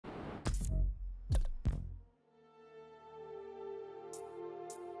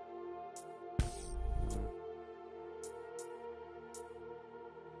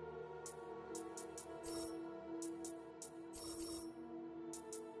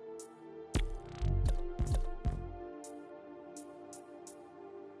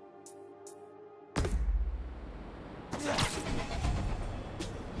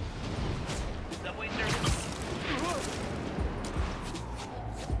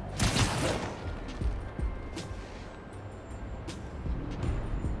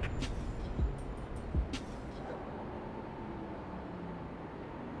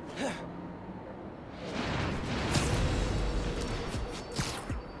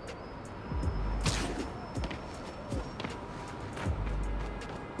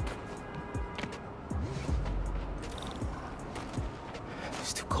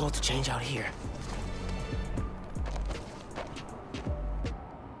cold to change out here.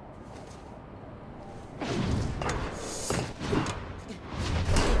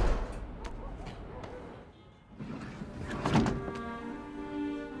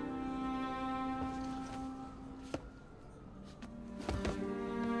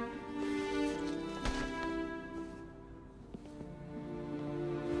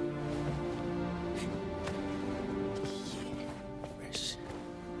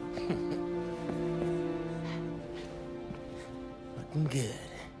 Looking good.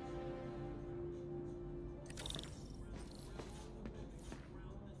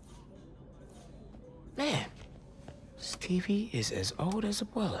 Man, this TV is as old as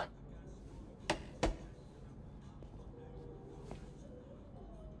Abuela.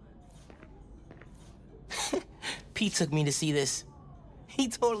 Pete took me to see this. He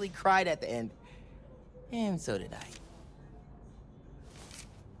totally cried at the end. And so did I.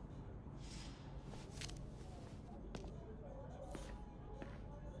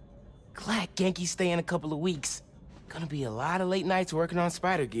 Glad Genki's staying a couple of weeks. Gonna be a lot of late nights working on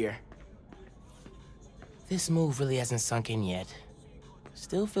spider gear. This move really hasn't sunk in yet.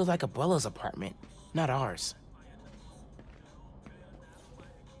 Still feels like Abuela's apartment, not ours.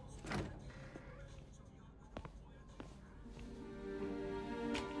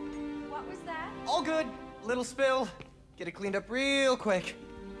 What was that? All good. Little spill. Get it cleaned up real quick.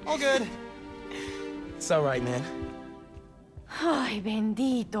 All good. It's all right, man. Ay,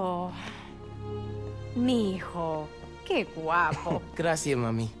 bendito. Mi hijo. Qué guapo. Gracias,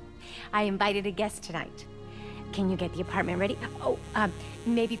 mami. I invited a guest tonight. Can you get the apartment ready? Oh,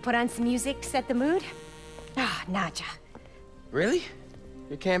 maybe put on some music, set the mood? Ah, Naja. Really?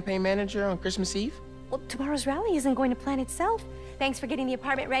 Your campaign manager on Christmas Eve? Well, tomorrow's rally isn't going to plan itself. Thanks for getting the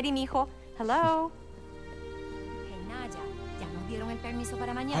apartment ready, mijo. Hello? Hey, Naja. ¿Ya nos dieron el permiso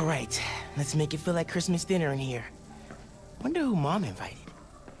para mañana? All right, let's make it feel like Christmas dinner in here. Wonder who Mom invited.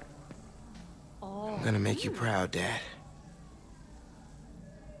 Oh. I'm gonna make you proud, Dad.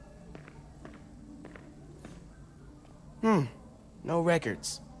 No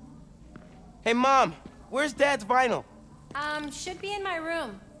records. Hey, Mom, where's Dad's vinyl? Should be in my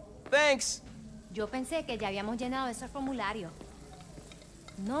room. Thanks. Yo pensé que ya habíamos llenado ese formulario.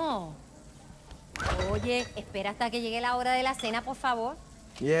 No. Oye, espera hasta que llegue la hora de la cena, por favor.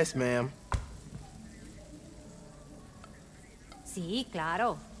 Yes, ma'am. Sí,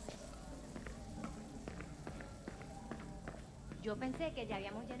 claro. Yo pensé que ya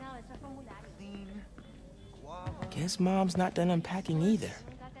habíamos llenado ese formulario. Guess Mom's not done unpacking either.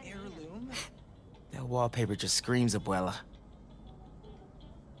 Heirloom? That wallpaper just screams Abuela.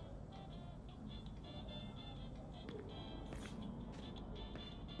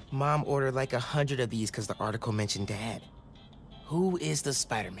 Mom ordered like 100 of these because the article mentioned Dad. Who is the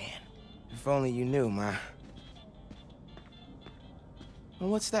Spider-Man? If only you knew, Ma. Well,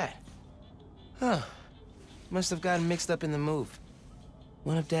 what's that? Huh. Must have gotten mixed up in the move.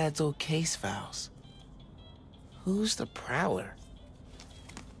 One of Dad's old case files. Who's the Prowler?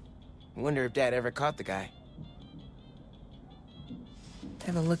 Wonder if Dad ever caught the guy.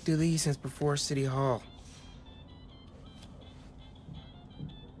 Haven't looked through these since before City Hall.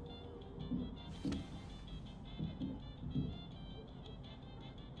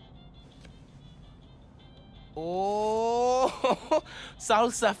 Oh,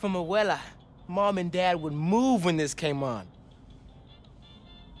 salsa from Abuela. Mom and Dad would move when this came on.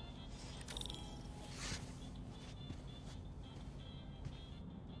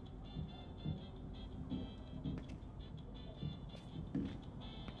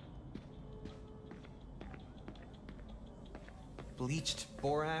 Bleached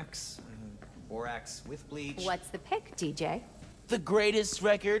borax. Borax with bleach. What's the pick, DJ? The greatest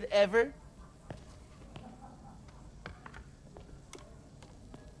record ever.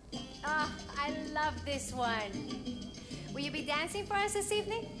 Oh, I love this one. Will you be dancing for us this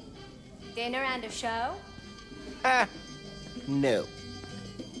evening? Dinner and a show? Ha! No.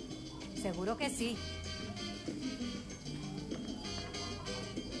 Seguro que sí.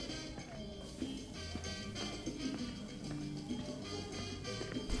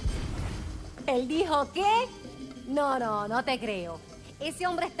 ¿Él dijo qué? No, no te creo. Ese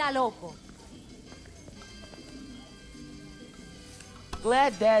hombre está loco.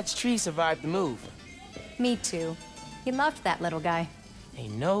 Glad Dad's tree survived the move. Me too. He loved that little guy.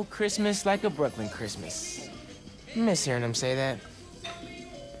 Ain't no Christmas like a Brooklyn Christmas. Miss hearing him say that.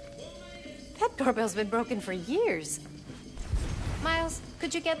 That doorbell's been broken for years. Miles,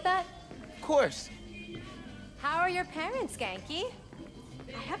 could you get that? Of course. How are your parents, Genki?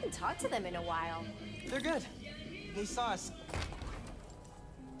 I haven't talked to them in a while. They're good. They saw us.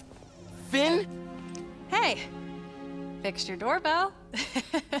 Phin? Hey, fixed your doorbell.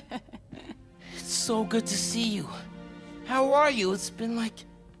 It's so good to see you. How are you? It's been like...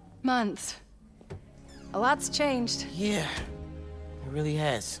 Months. A lot's changed. Yeah, it really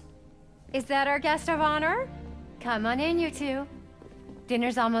has. Is that our guest of honor? Come on in, you two.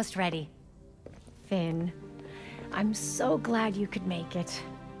 Dinner's almost ready. Phin, I'm so glad you could make it.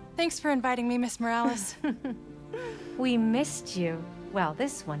 Thanks for inviting me, Miss Morales. We missed you. Well,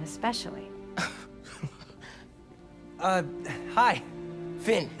 this one especially. Hi.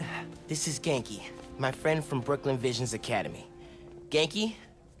 Phin, this is Genki, my friend from Brooklyn Visions Academy. Genki,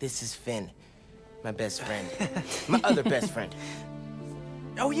 this is Phin, my best friend. My other best friend.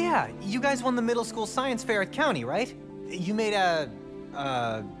 Oh yeah, you guys won the middle school science fair at County, right? You made a,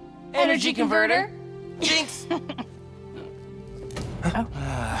 Energy converter? Jinx!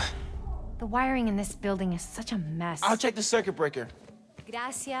 The wiring in this building is such a mess. I'll check the circuit breaker.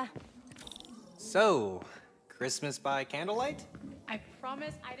 Gracias. So, Christmas by candlelight? I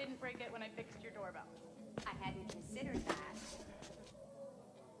promise I didn't break it when I fixed your doorbell. I hadn't considered that.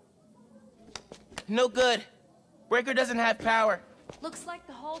 No good. Breaker doesn't have power. Looks like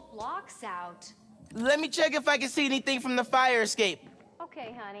the whole block's out. Let me check if I can see anything from the fire escape.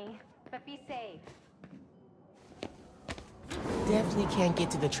 Okay, honey, but be safe. Definitely can't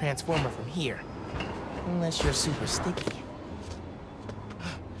get to the transformer from here. Unless you're super sticky.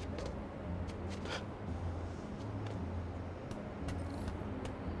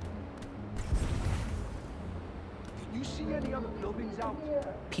 You see any other buildings out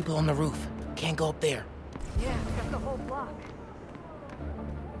there? People on the roof. Can't go up there. Yeah, got the whole block.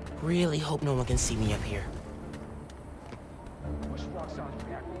 Really hope no one can see me up here. Push rocks on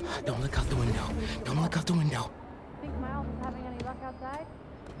back. Don't look out the window. Don't look out the window. Think Miles is having any luck outside?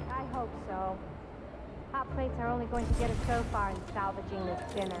 I hope so. Hot plates are only going to get us so far in salvaging this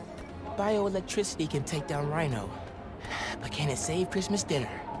dinner. Bioelectricity can take down Rhino. But can it save Christmas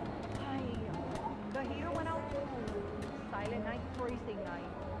dinner? The heater went out. Silent night, freezing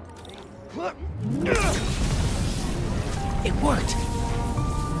night. It worked!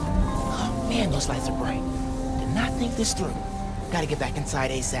 Oh man, those lights are bright. Did not think this through. Gotta get back inside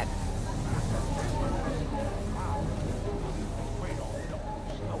ASAP.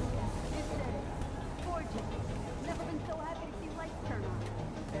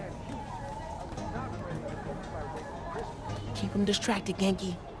 Keep him distracted,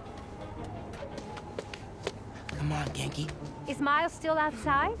 Genki. Come on, Genki. Is Miles still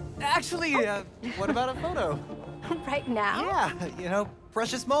outside? Actually, what about a photo? Right now? Yeah, you know,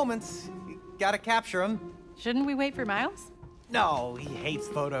 precious moments. You gotta capture them. Shouldn't we wait for Miles? No, he hates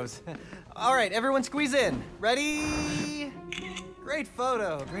photos. All right, everyone squeeze in. Ready? Great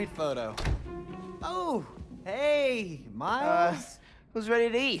photo, great photo. Oh, hey, Miles. Who's ready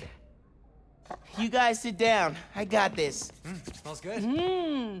to eat? You guys sit down. I got this. Smells good.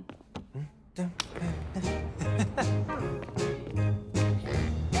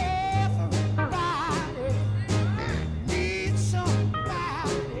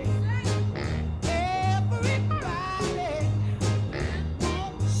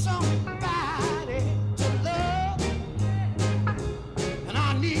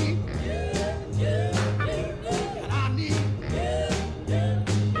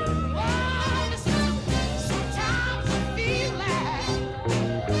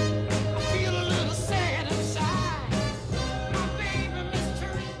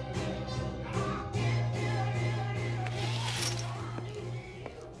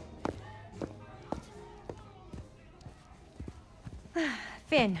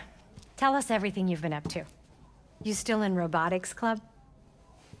 Phin, tell us everything you've been up to. You still in robotics club?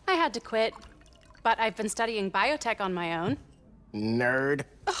 I had to quit, but I've been studying biotech on my own. Nerd.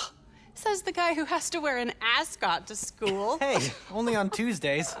 Says the guy who has to wear an ascot to school. Hey, only on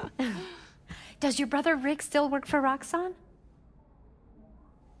Tuesdays. Does your brother Rick still work for Roxxon?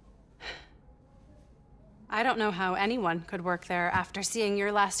 I don't know how anyone could work there after seeing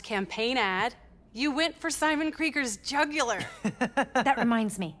your last campaign ad. You went for Simon Krieger's jugular. That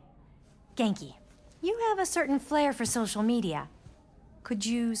reminds me. Genki, you have a certain flair for social media. Could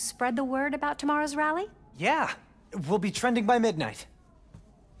you spread the word about tomorrow's rally? Yeah, we'll be trending by midnight.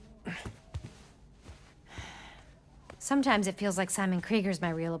 Sometimes it feels like Simon Krieger's my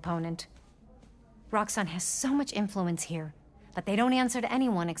real opponent. Roxxon has so much influence here, but they don't answer to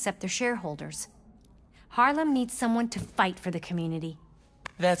anyone except their shareholders. Harlem needs someone to fight for the community.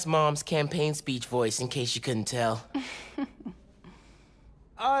 That's Mom's campaign speech voice, in case you couldn't tell.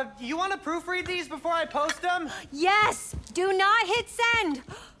 You want to proofread these before I post them? Yes! Do not hit send!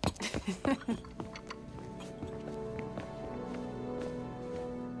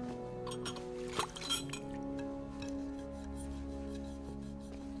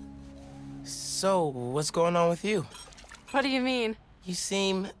 So, what's going on with you? What do you mean? You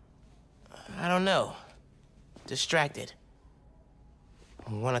seem... I don't know. Distracted.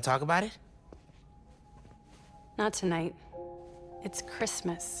 Want to talk about it? Not tonight. It's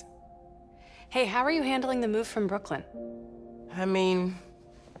Christmas. Hey, how are you handling the move from Brooklyn? I mean,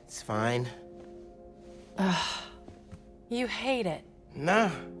 it's fine. You hate it.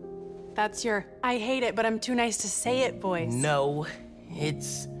 Nah. That's your I hate it, but I'm too nice to say it voice. No,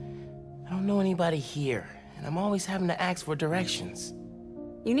 it's... I don't know anybody here, and I'm always having to ask for directions.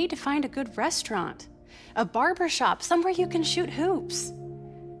 You need to find a good restaurant, a barber shop, somewhere you can shoot hoops.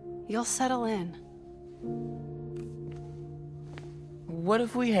 You'll settle in. What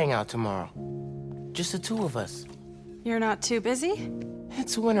if we hang out tomorrow? Just the two of us. You're not too busy?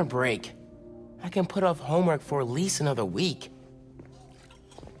 It's winter break. I can put off homework for at least another week.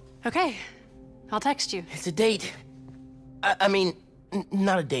 Okay, I'll text you. It's a date. I mean,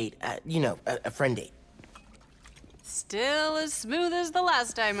 not a date. You know, a friend date. Still as smooth as the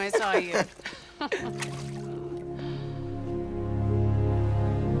last time I saw you.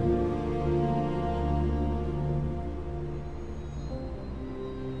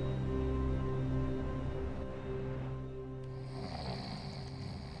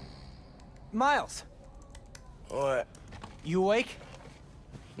 Miles, What? you awake?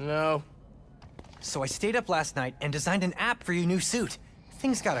 No. So I stayed up last night and designed an app for your new suit.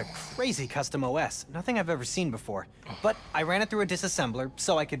 Thing's got a crazy custom OS, nothing I've ever seen before. But I ran it through a disassembler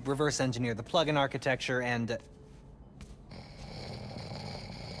so I could reverse engineer the plugin architecture and...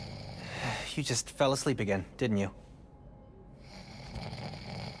 You just fell asleep again, didn't you?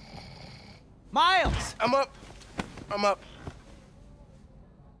 Miles! I'm up. I'm up.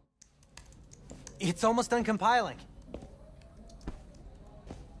 It's almost done compiling.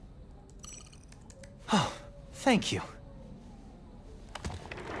 Oh, thank you.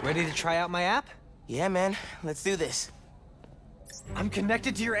 Ready to try out my app? Yeah, man. Let's do this. I'm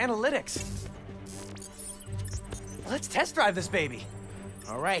connected to your analytics. Let's test drive this baby.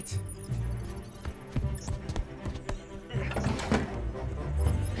 All right.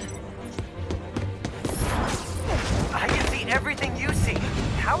 I can see everything you see.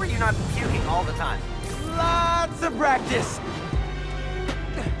 How are you not puking all the time? Lots of practice.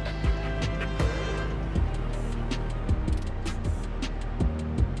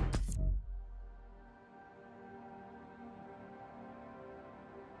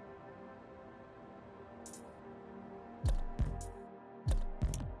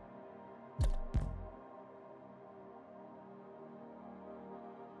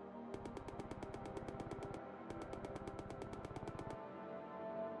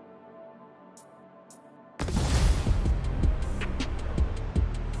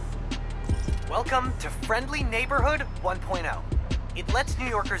 Welcome to Friendly Neighborhood 1.0. It lets New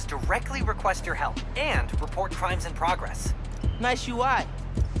Yorkers directly request your help and report crimes in progress. Nice UI.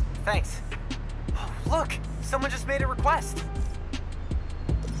 Thanks. Oh, look, someone just made a request.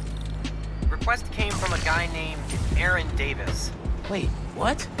 Request came from a guy named Aaron Davis. Wait,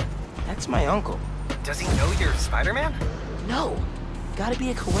 what? That's my uncle. Does he know you're Spider-Man? No. Gotta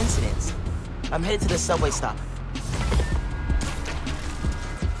be a coincidence. I'm headed to the subway stop.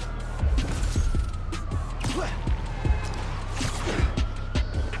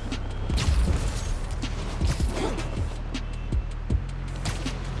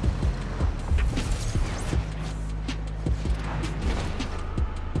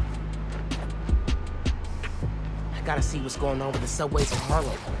 Gotta see what's going on with the subways in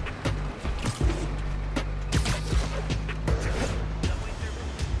Harlem.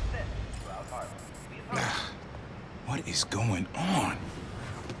 What is going on?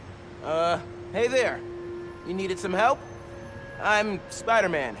 Hey there. You needed some help? I'm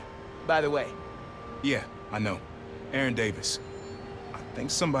Spiderman, by the way. Yeah, I know. Aaron Davis. I think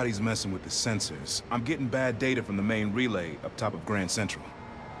somebody's messing with the sensors. I'm getting bad data from the main relay up top of Grand Central.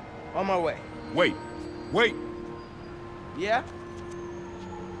 On my way. Wait! Wait! Yeah?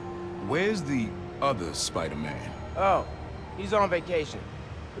 Where's the other Spider-Man? Oh, he's on vacation.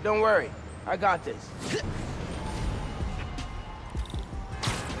 But don't worry, I got this.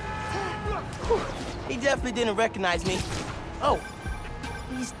 He definitely didn't recognize me. Oh,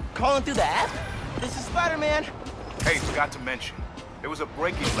 he's calling through the app? This is Spider-Man. Hey, forgot to mention, there was a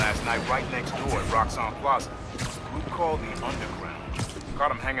break-in last night right next door at Roxanne Plaza. A group called the Underground.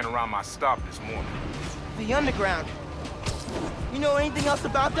 Caught him hanging around my stop this morning. The Underground. You know anything else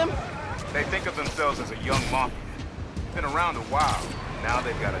about them? They think of themselves as a young mafia. Been around a while. Now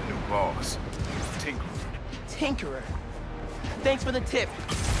they've got a new boss. Tinkerer. Tinkerer. Thanks for the tip.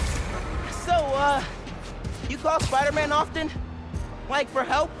 So, you call Spider-Man often? Like, for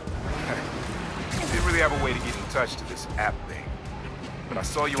help? Didn't really have a way to get in touch to this app thing. But I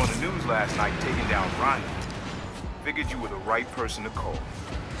saw you on the news last night taking down Ronnie. Figured you were the right person to call.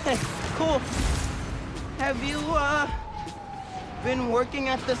 Cool. Have you, been working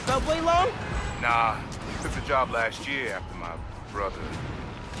at the subway long? Nah, took the job last year after my brother.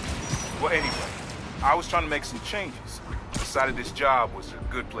 Well, anyway, I was trying to make some changes. Decided this job was a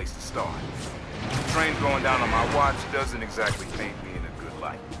good place to start. The train going down on my watch doesn't exactly paint me in a good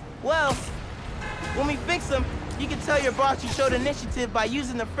light. Well, when we fix them, you can tell your boss you showed initiative by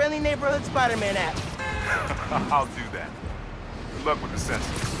using the Friendly Neighborhood Spiderman app. I'll do that. Good luck with the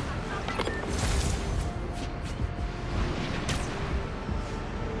sensors.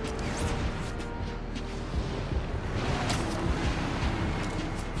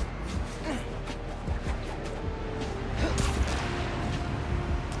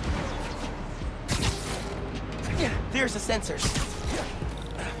 There's the sensors.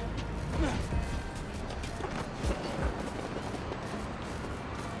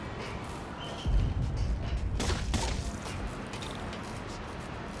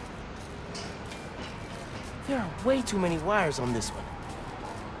 There are way too many wires on this one.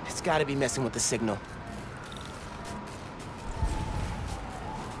 It's gotta be messing with the signal.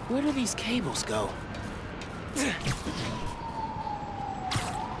 Where do these cables go?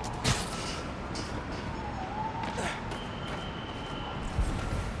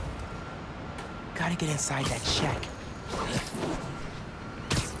 Gotta get inside that shack.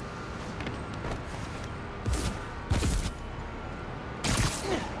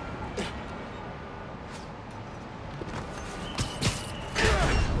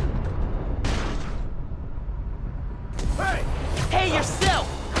 Hey, yourself!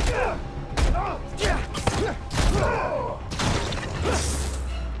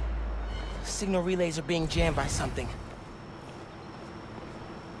 Signal relays are being jammed by something.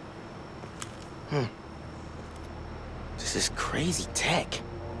 This is crazy tech.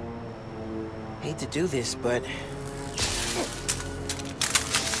 Hate to do this, but...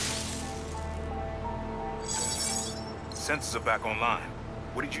 Sensors are back online.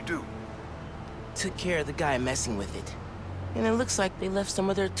 What did you do? Took care of the guy messing with it. And it looks like they left some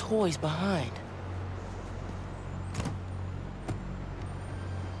of their toys behind.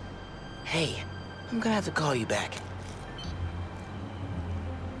 Hey, I'm gonna have to call you back.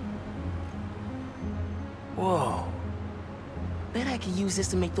 Whoa. Bet I could use this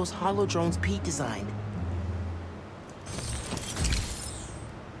to make those hollow drones Pete designed.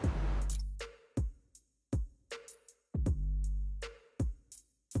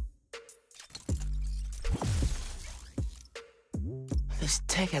 This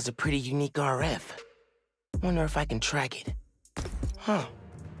tech has a pretty unique RF. Wonder if I can track it. Huh.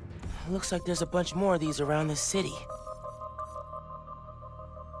 Looks like there's a bunch more of these around the city.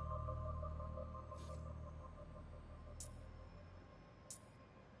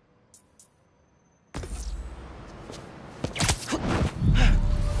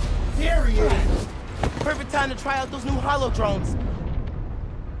 There he is! Perfect time to try out those new hollow drones.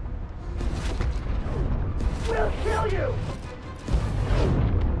 We'll kill you!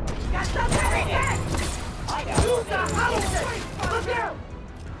 Got something in here! I got use the hollow! Look out!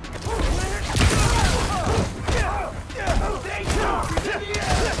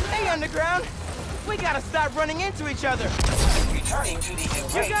 Hey, Underground! We gotta stop running into each other! Returning to the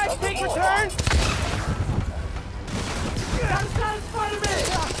embrace. You guys take returns? Gotta stop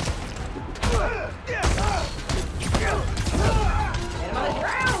Spiderman! Get him on the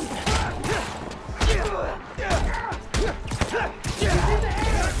ground!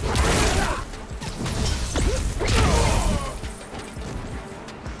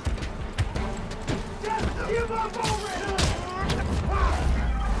 Give up already!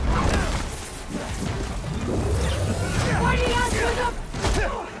 Fighting out to the...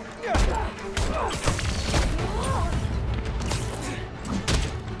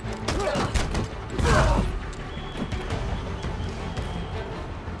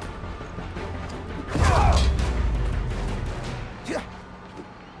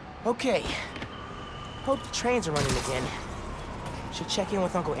 Okay. Hope the trains are running again. Should check in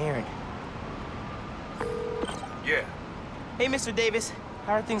with Uncle Aaron. Yeah, Hey, Mr. Davis.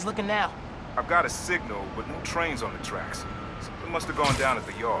 How are things looking now? I've got a signal, but no trains on the tracks. Something must have gone down at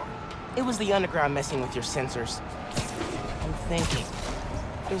the yard. It was the Underground messing with your sensors. I'm thinking.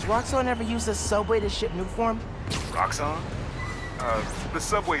 Does Roxxon ever use the subway to ship new form? Roxxon? The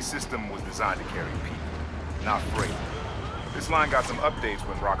subway system was designed to carry people, not freight. This line got some updates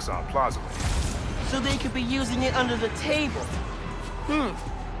when Roxxon Plaza went. So they could be using it under the table.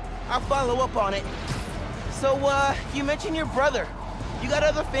 I'll follow up on it. So, you mentioned your brother. You got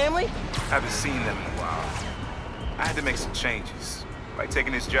other family? Haven't seen them in a while. I had to make some changes, like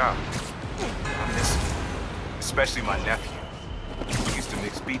taking this job. I miss him, especially my nephew. We used to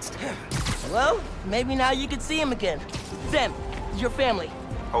mix beats together. Well, maybe now you can see him again. Them, your family.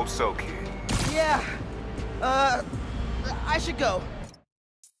 Hope so, kid. Yeah. I should go.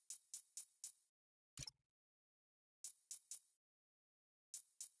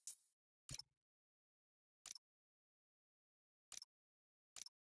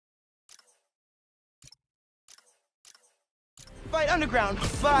 Fight underground.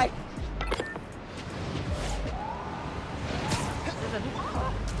 Bye.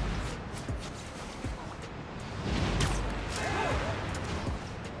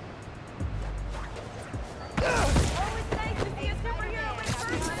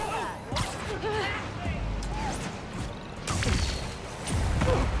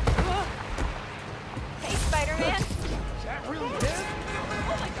 Hey, Spiderman. Is that really him?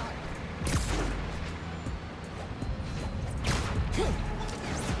 Oh my god.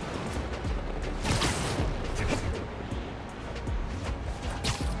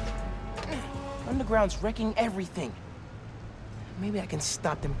 Underground's wrecking everything. Maybe I can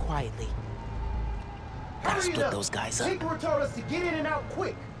stop them quietly. Gotta Hurry it split up. those guys up. Tinkerer told us to get in and out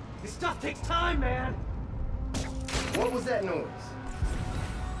quick. This stuff takes time, man. What was that noise?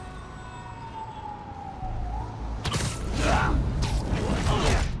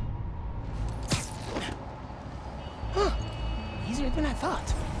 Huh. Easier than I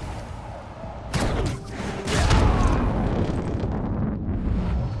thought.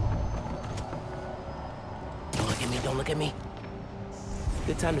 Don't look at me, don't look at me.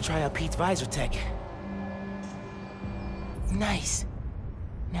 Good time to try out Pete's visor tech. Nice.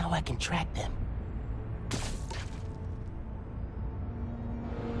 Now I can track them.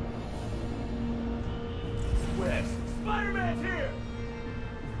 Wes, Spider-Man's here!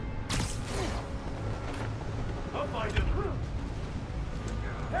 I'll find him.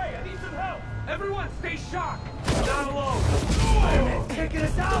 Hey, I need some help! Everyone, stay shocked! Not alone! Spider-Man's taking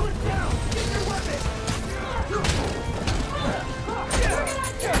us out! Down! Get your weapon!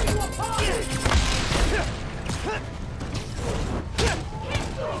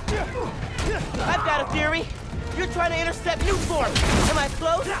 I've got a theory. You're trying to intercept new form. Am I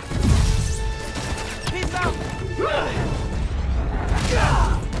close? Peace out.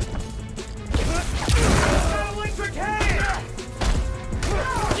 Electric hand!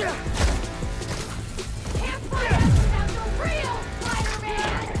 Can't find us without the real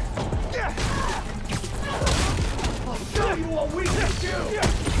Spider-Man! I'll show you what we can do!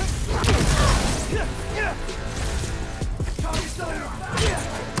 Tommy,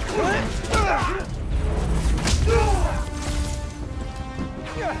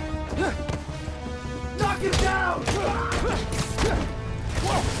 knock him down!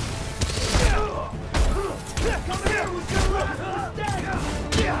 Come here, we're gonna run to the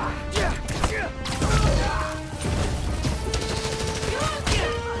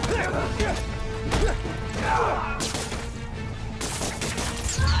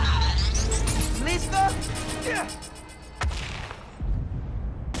Lista?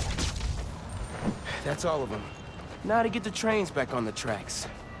 That's all of them. Now to get the trains back on the tracks.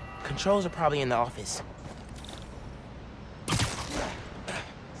 Controls are probably in the office.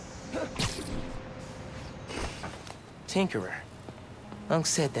 Tinkerer. Unc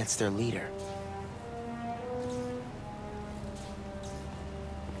said that's their leader.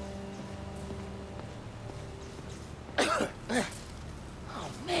 Oh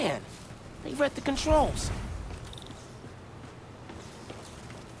man, they read the controls.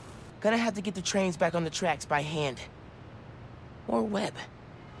 Gonna have to get the trains back on the tracks by hand. Or web.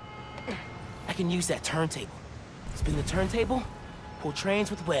 I can use that turntable. Spin the turntable, pull trains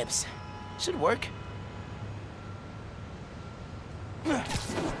with webs. Should work.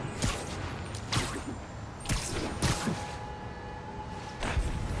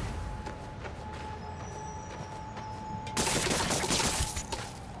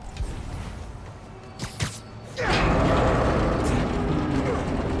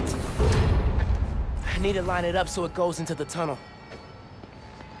 I need to line it up so it goes into the tunnel.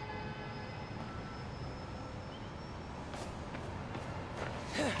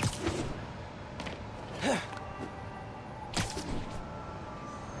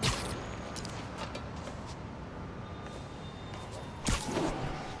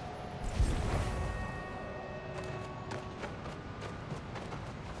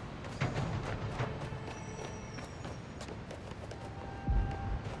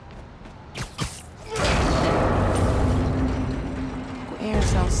 Aaron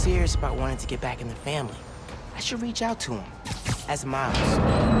sounds serious about wanting to get back in the family. I should reach out to him. as Miles.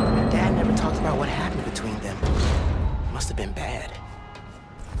 Dad never talked about what happened between them. Must have been bad.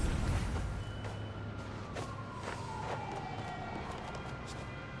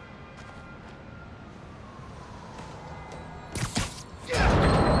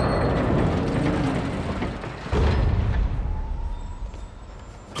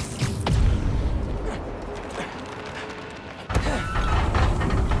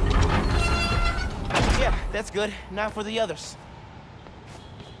 That's good. Now for the others.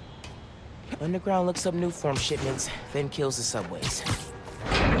 Underground looks up Nuform shipments, then kills the subways.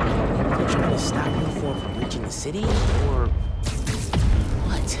 They're trying to stop Nuform from reaching the city, or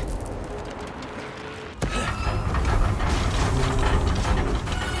what?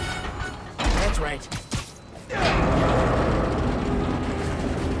 That's right.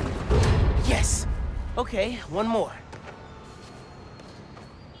 Yes! Okay, one more.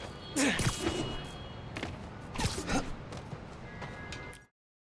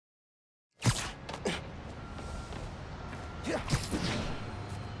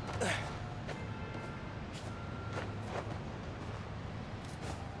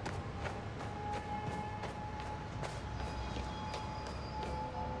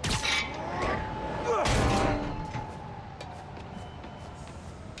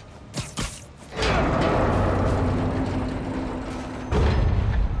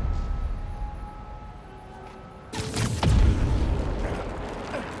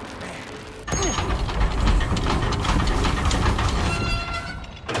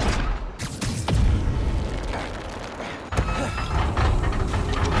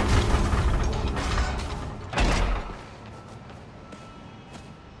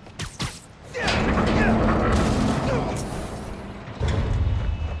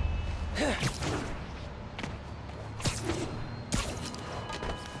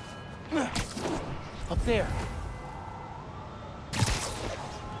 Up there.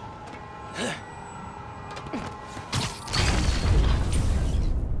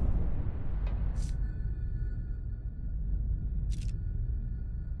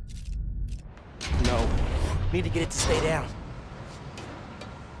 No. Need to get it to stay down.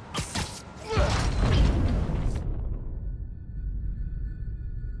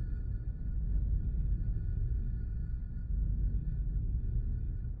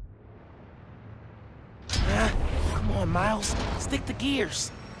 Come on, Miles. Stick the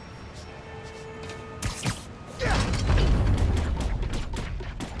gears.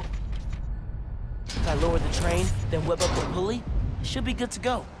 If I lower the train, then whip up the pulley, it should be good to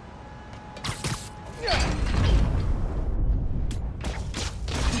go.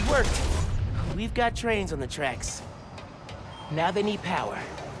 It worked. We've got trains on the tracks. Now they need power.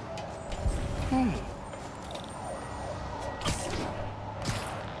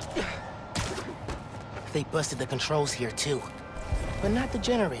 They busted the controls here too, but not the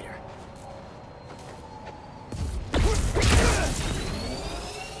generator.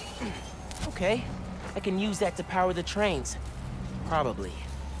 Okay, I can use that to power the trains. Probably.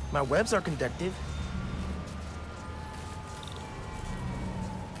 My webs are conductive.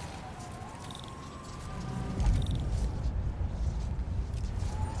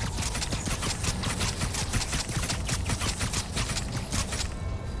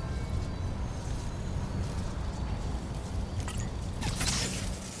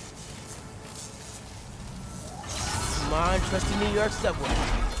 Come on, trusty New York subway.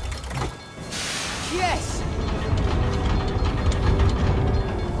 Yes!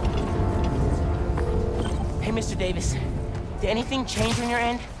 Hey, Mr. Davis. Did anything change on your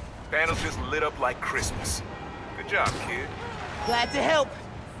end? Panel just lit up like Christmas. Good job, kid. Glad to help.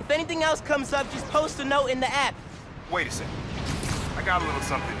 If anything else comes up, just post a note in the app. Wait a second. I got a little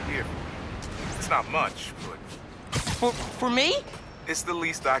something here. It's not much, but... For me? It's the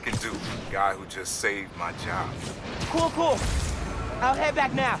least I can do for the guy who just saved my job. Cool, cool. I'll head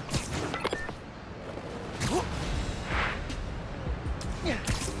back now.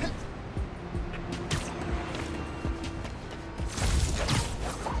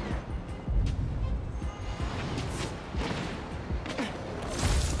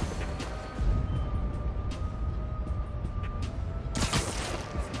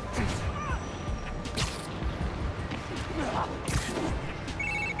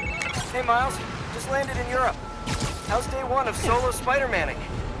 Hey, Miles. Just landed in Europe. How's day one of solo Spider-Manning?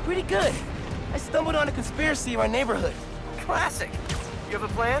 Pretty good. I stumbled on a conspiracy in my neighborhood. Classic. You have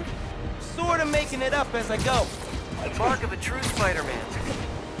a plan? Sort of making it up as I go. The mark of a true Spider-Man.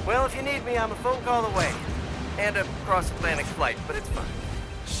 Well, if you need me, I'm a phone call away. And a cross-Atlantic flight, but it's fine.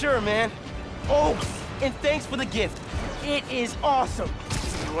 Sure, man. Oh, and thanks for the gift. It is awesome.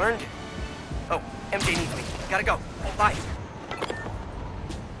 You earned it. Oh, MJ needs me. Gotta go. Bye.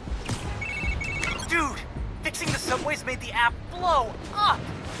 Fixing the subways made the app blow up!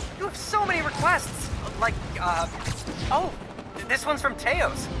 You have so many requests! Like, oh, this one's from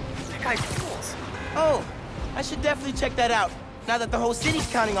Teos. That guy rules. Oh, I should definitely check that out, now that the whole city's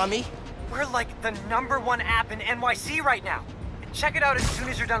counting on me. We're like the #1 app in NYC right now. Check it out as soon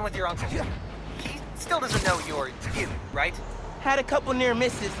as you're done with your uncle. He still doesn't know you're you, right? Had a couple near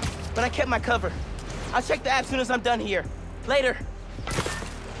misses, but I kept my cover. I'll check the app as soon as I'm done here. Later.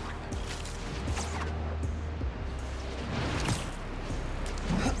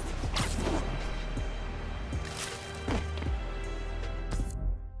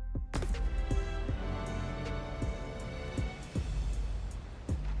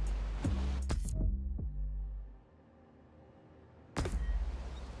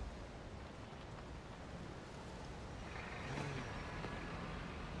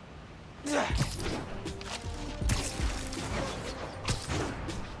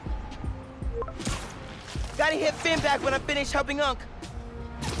 Gotta hit Phin back when I finish helping Unc.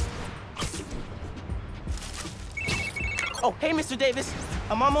 Oh, hey, Mr. Davis.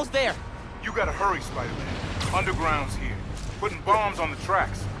 I'm almost there. You gotta hurry, Spider-Man. Underground's here. Putting bombs on the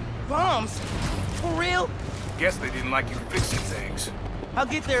tracks. Bombs? For real? Guess they didn't like you fixing things. I'll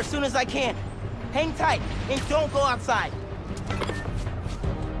get there as soon as I can. Hang tight, and don't go outside.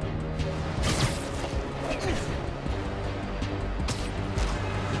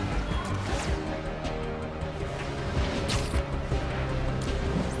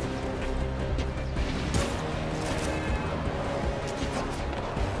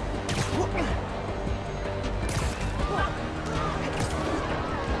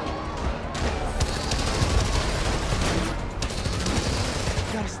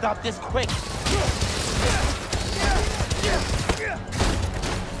 Gotta stop this quick.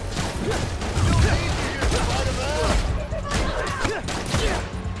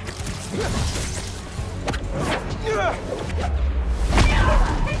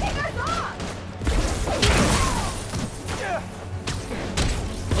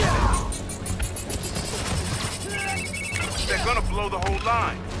 They're gonna blow the whole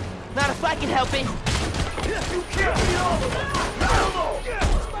line. Not if I can help it. You can't beat all of them!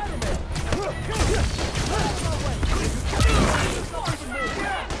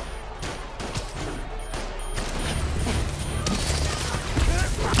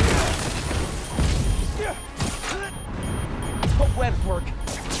 Hope webs work.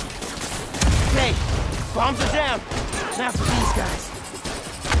 Okay, bombs are down. Now for these guys.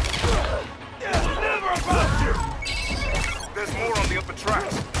 Never about you! There's more on the upper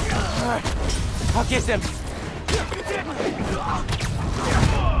tracks. All right, I'll get them.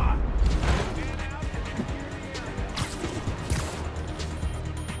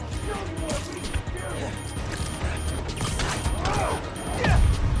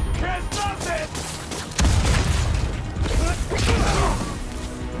 Can't stop it!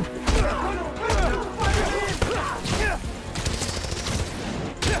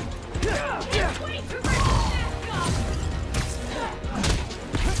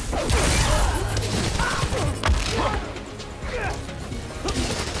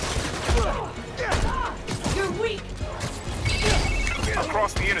 You're weak!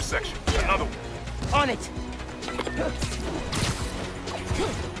 Across the intersection. Another one. On it.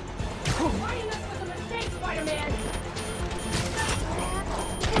 Why you not with a mistake, Spider-Man?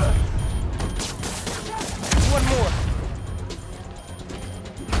 One more.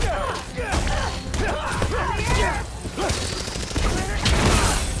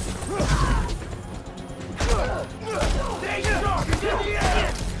 Stay strong! It's in the air!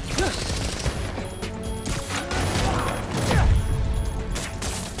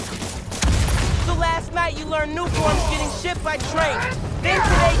 So last night you learned new forms getting shipped by train. Then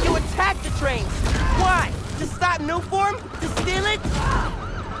today you attacked the trains. Why? To stop new form? To steal it?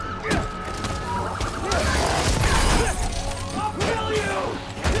 I'll kill you!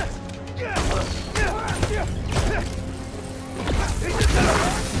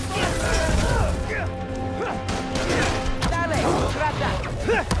 Dale, trata.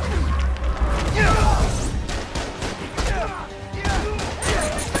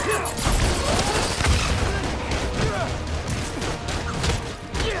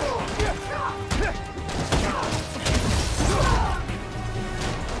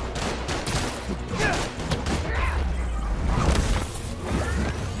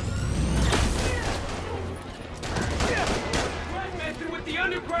 Quit messing with the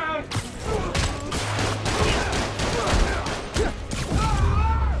underground!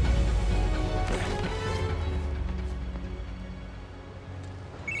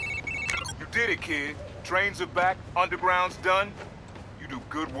 You did it, kid. Trains are back, underground's done. You do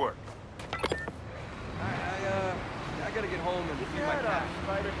good work. I gotta get home and feed my cat.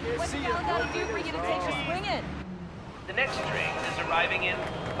 What's Cal gotta do for you to take a swing it? The next train is arriving in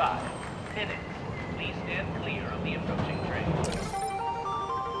 5 minutes. Please stand clear of the approaching train.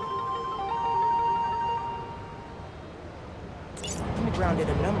 Underground did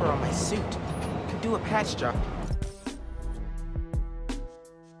a number on my suit. Could do a patch job.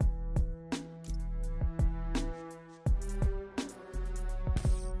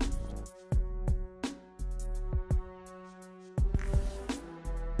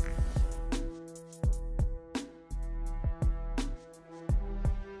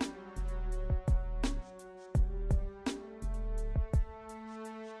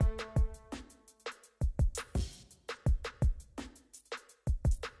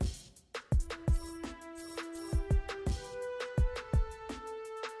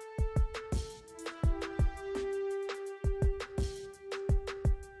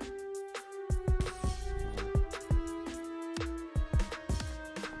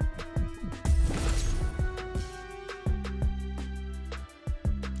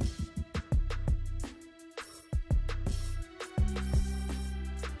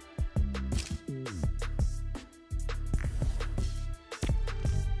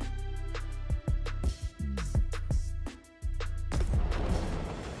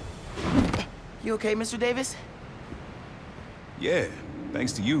 You okay, Mr. Davis? Yeah,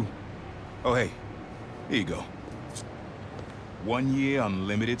 thanks to you. Oh, hey, here you go. 1 year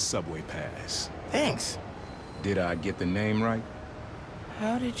unlimited subway pass. Thanks. Did I get the name right?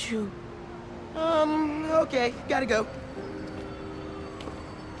 How did you... okay, gotta go.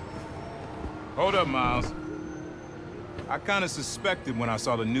 Hold up, Miles. I kinda suspected when I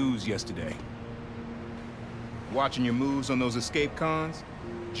saw the news yesterday. Watching your moves on those escape cons,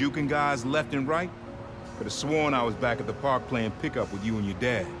 juking guys left and right, could have sworn I was back at the park playing pickup with you and your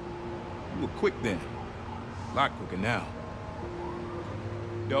dad. You were quick then. A lot quicker now.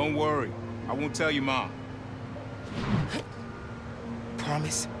 Don't worry, I won't tell your mom.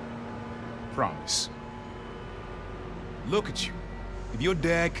 Promise? Promise. Look at you. If your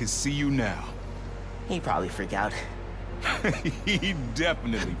dad could see you now... He'd probably freak out. He'd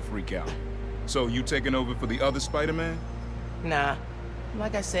definitely freak out. So you taking over for the other Spider-Man? Nah.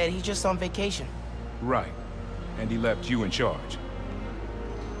 Like I said, he's just on vacation. Right. And he left you in charge.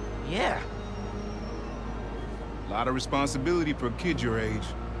 Yeah. A lot of responsibility for a kid your age.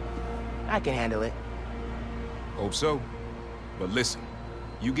 I can handle it. Hope so. But listen,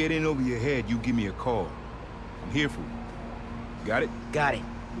 you get in over your head, you give me a call. I'm here for you. Got it? Got it.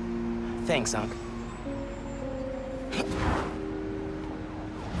 Thanks, Unc.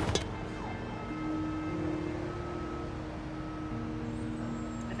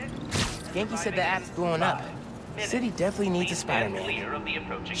 Genki said the app's blowing up. The city definitely needs a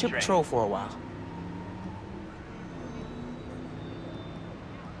Spider-Man. Should patrol for a while.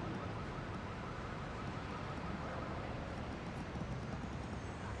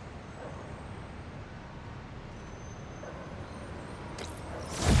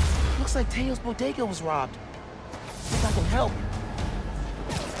 Looks like Teo's bodega was robbed. If I can help.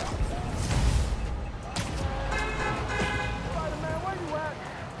 Spider-Man, where you at?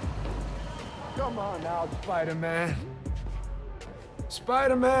 Come on now, Spider-Man.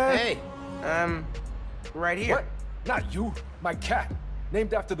 Spider-Man! Hey, right here. What? Not you, my cat.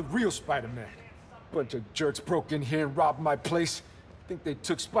 Named after the real Spider-Man. Bunch of jerks broke in here and robbed my place. Think they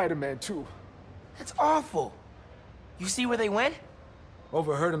took Spider-Man too. That's awful. You see where they went?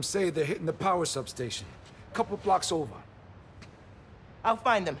 Overheard them say they're hitting the power substation. Couple blocks over. I'll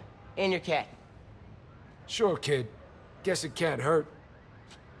find them. And your cat. Sure, kid. Guess it can't hurt.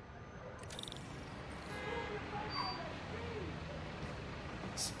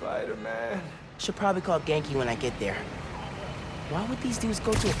 Spider-Man. Should probably call Genki when I get there. Why would these dudes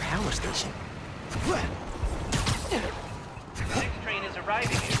go to a power station? The next train is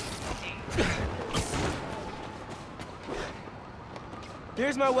arriving in 8.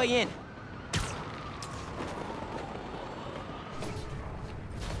 There's my way in.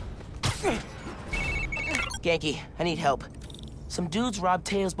 Genki, I need help. Some dudes robbed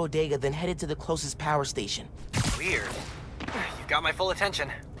Teo's bodega, then headed to the closest power station. Weird. You've got my full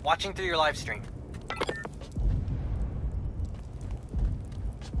attention. Watching through your live stream.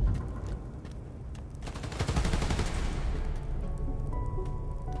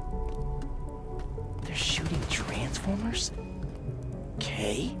 They're shooting transformers?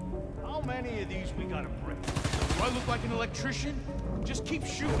 Okay. How many of these we gotta break? Do I look like an electrician? Just keep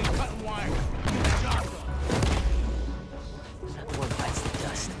shooting and cutting wire. Get the job done. Another one bites the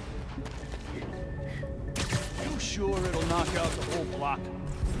dust. You sure it'll knock out the whole block?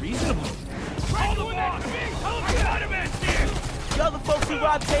 Reasonable. Call the boss! Tell him Spider-Man's here! Y'all the folks who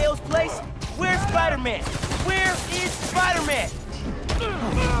robbed Teo's place? Where's Spider-Man? Where is Spider-Man?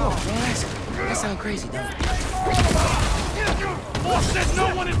 Oh, man, that sounds crazy, don't it? Boss says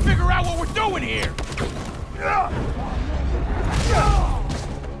no one can figure out what we're doing here!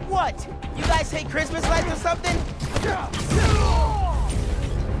 What? You guys hate Christmas lights or something?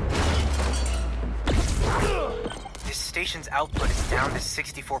 This station's output is down to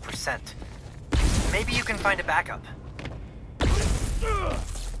 64%. Maybe you can find a backup.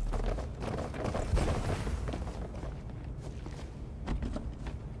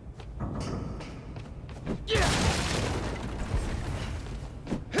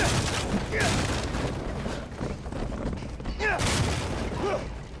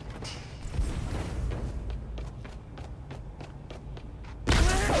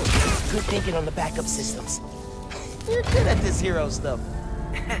 Good thinking on the backup systems. You're good at this hero stuff.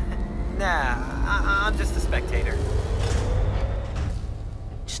 Nah, I'm just a spectator.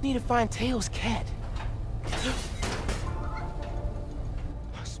 Just need to find Teo's cat.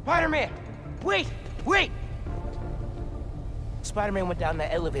 Spider-Man! Wait! Wait! Spider-Man went down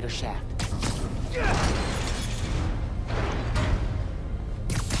that elevator shaft.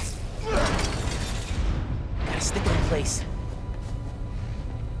 Gotta stick it in place.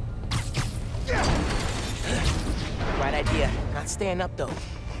 Right idea. Not staying up, though.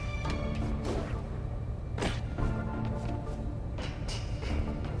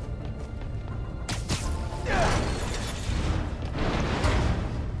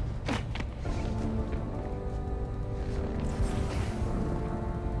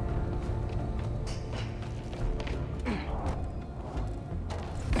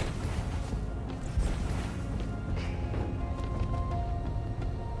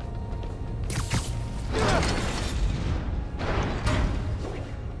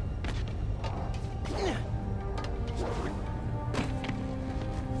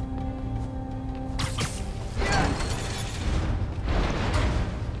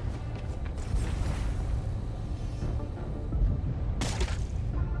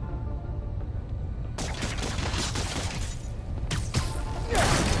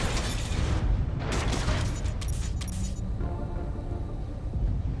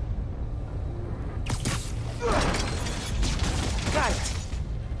 Got it.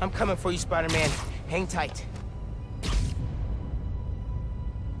 I'm coming for you, Spider-Man. Hang tight.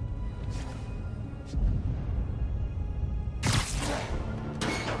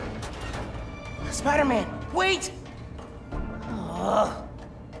 Spider-Man, wait! Oh.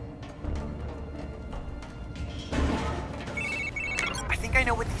 I think I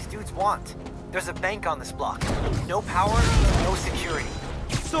know what these dudes want. There's a bank on this block. No power, no security.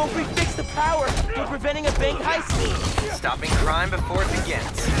 So if we fix the power, we're preventing a bank heist? Stopping crime before it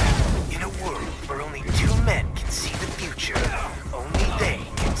begins. In a world where only two men can see the future, only they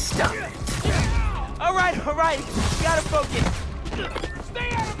can stop it. All right, gotta focus. Stay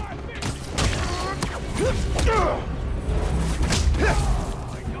out of my face!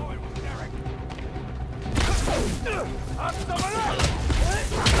 I know it was Eric. I'm someone else!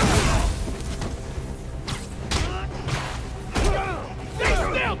 Stay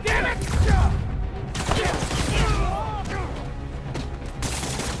still, damn it!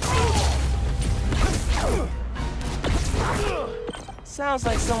 Sounds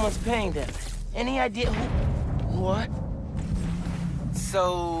like someone's paying them. Any idea who? What?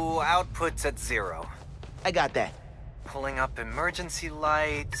 So, output's at 0. I got that. Pulling up emergency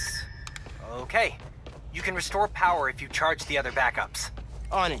lights. Okay. You can restore power if you charge the other backups.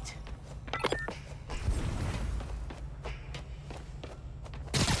 On it.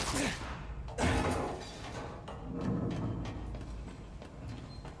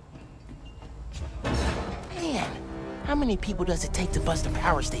 Man, how many people does it take to bust a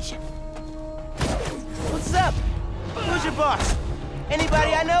power station? What's up? Who's your boss?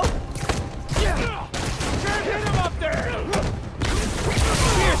 Anybody I know? Can't hit him up there!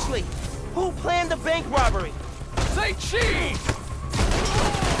 Seriously, who planned the bank robbery? Say cheese!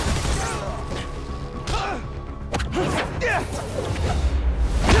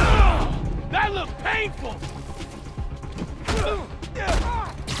 That looked painful!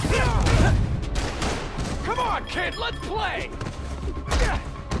 Come on, kid, let's play!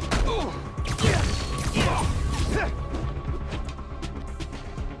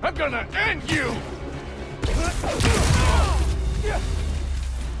 I'm gonna end you!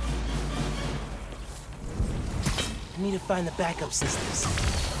 I need to find the backup systems.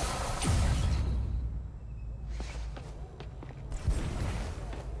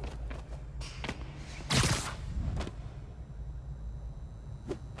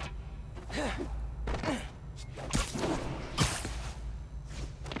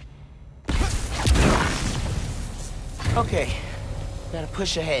 Okay, gotta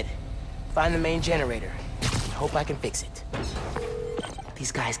push ahead. Find the main generator. Hope I can fix it.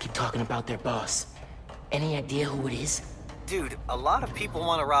 These guys keep talking about their boss. Any idea who it is? Dude, a lot of people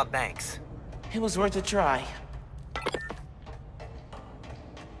want to rob banks. It was worth a try.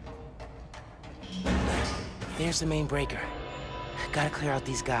 There's the main breaker. Gotta clear out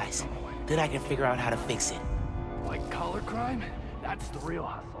these guys. Then I can figure out how to fix it. Like collar crime? That's the real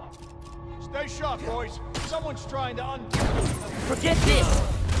hustle. Stay sharp, boys. Someone's trying to Forget this!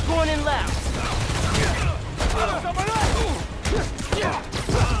 Going in loud! Someone else!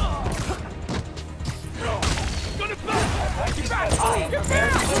 Gonna back! Get back! Get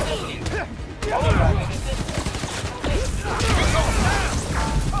back!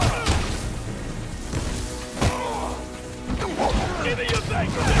 Give me your thing!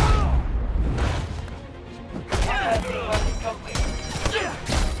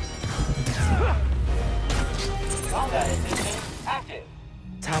 Combat assistant active.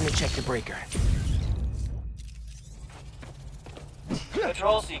 Time to check the breaker.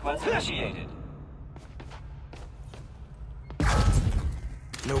 Control sequence initiated.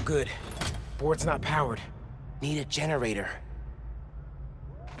 No good. Board's not powered. Need a generator.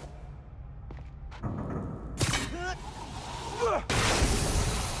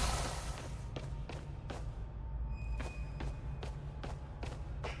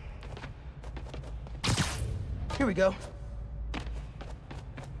 Here we go.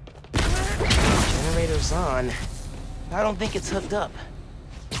 Generator's on. I don't think it's hooked up.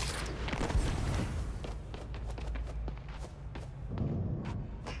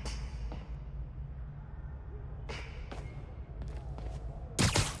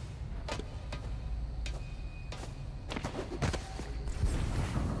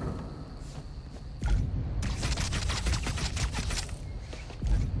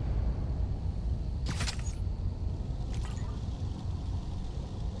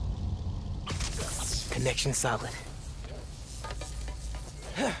 Connection solid.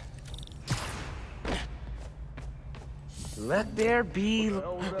 Let there be...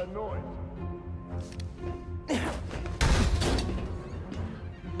 What was that noise?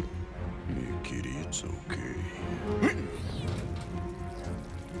 Here, kitty, it's okay.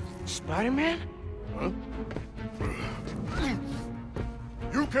 Spider-Man? Huh?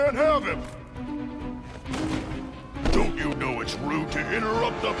 You can't have him! Don't you know it's rude to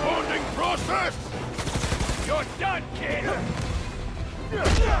interrupt the bonding process? You're done, kid!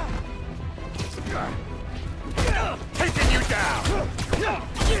 Taking you down!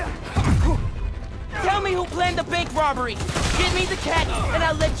 Tell me who planned the bank robbery! Give me the cat, and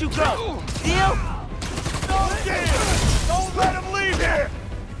I'll let you go! Deal? No deal! Don't let him leave here!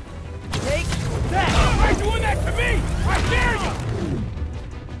 Take that! Why doing that to me? I dare you!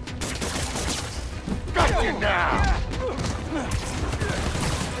 Got you now!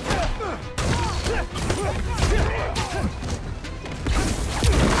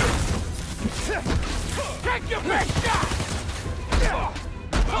 Take your best shot!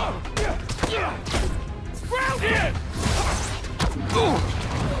 Ground in!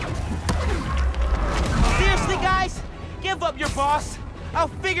 Seriously, guys? Give up your boss. I'll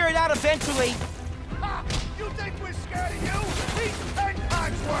figure it out eventually. Ha! You think we're scared of you? He's 10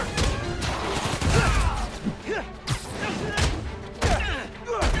 times worse!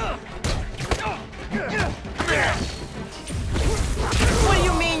 What do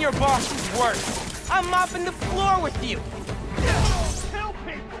you mean your boss is worse? I'm mopping the floor with you. Kill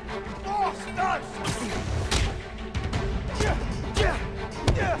people! Boss does!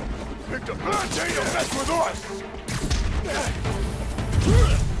 Picked a bad day to mess with us!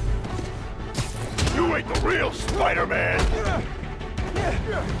 You ain't the real Spider-Man!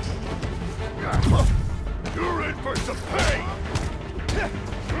 You're in for some pain!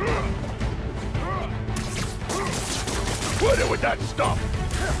 Quit it with that stuff!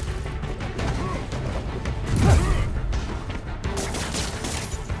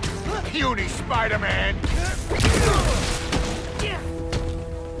 Puny Spider-Man!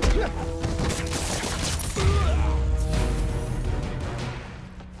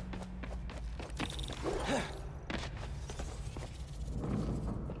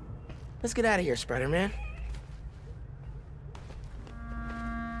 Let's get out of here, Spider-Man.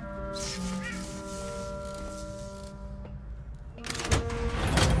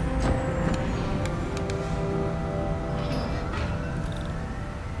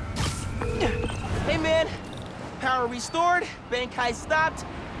 Hey, man. Power restored, bank heist stopped,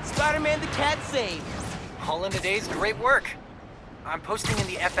 Spider-Man the cat saved. All in a day's great work. I'm posting in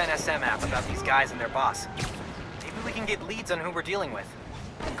the FNSM app about these guys and their boss. Maybe we can get leads on who we're dealing with.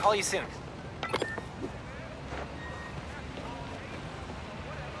 I'll call you soon.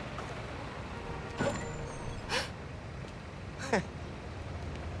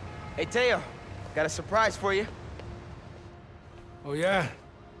 Hey, Teo. Got a surprise for you. Oh, yeah?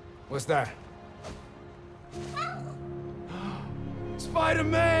 What's that?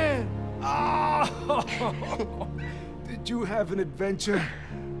 Spider-Man! Oh! Did you have an adventure?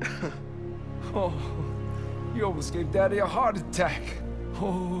 Oh, you almost gave Daddy a heart attack.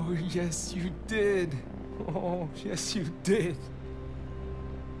 Oh, yes, you did. Oh, yes, you did.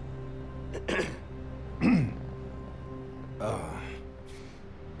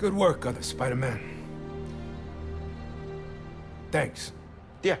 Good work, other Spider-Man. Thanks.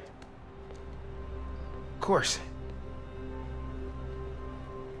 Yeah. Of course.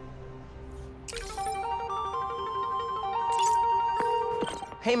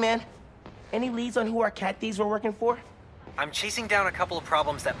 Hey, man. Any leads on who our cat thieves were working for? I'm chasing down a couple of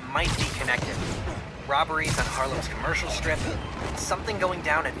problems that might be connected. Robberies on Harlem's commercial strip, something going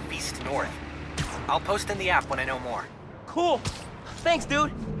down at Feast North. I'll post in the app when I know more. Cool. Thanks,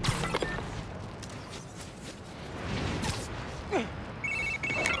 dude.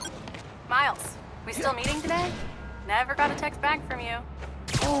 Miles, we still meeting today? Never got a text back from you.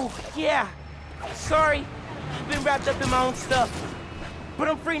 Oh, yeah. Sorry. I've been wrapped up in my own stuff. But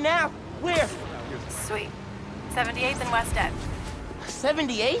I'm free now. Where? Sweet. 78th and West End.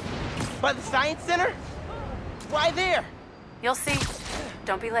 78? By the Science Center? Why there? You'll see.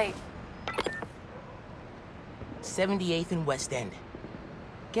 Don't be late. 78th and West End.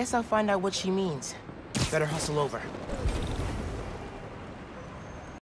 Guess I'll find out what she means. Better hustle over.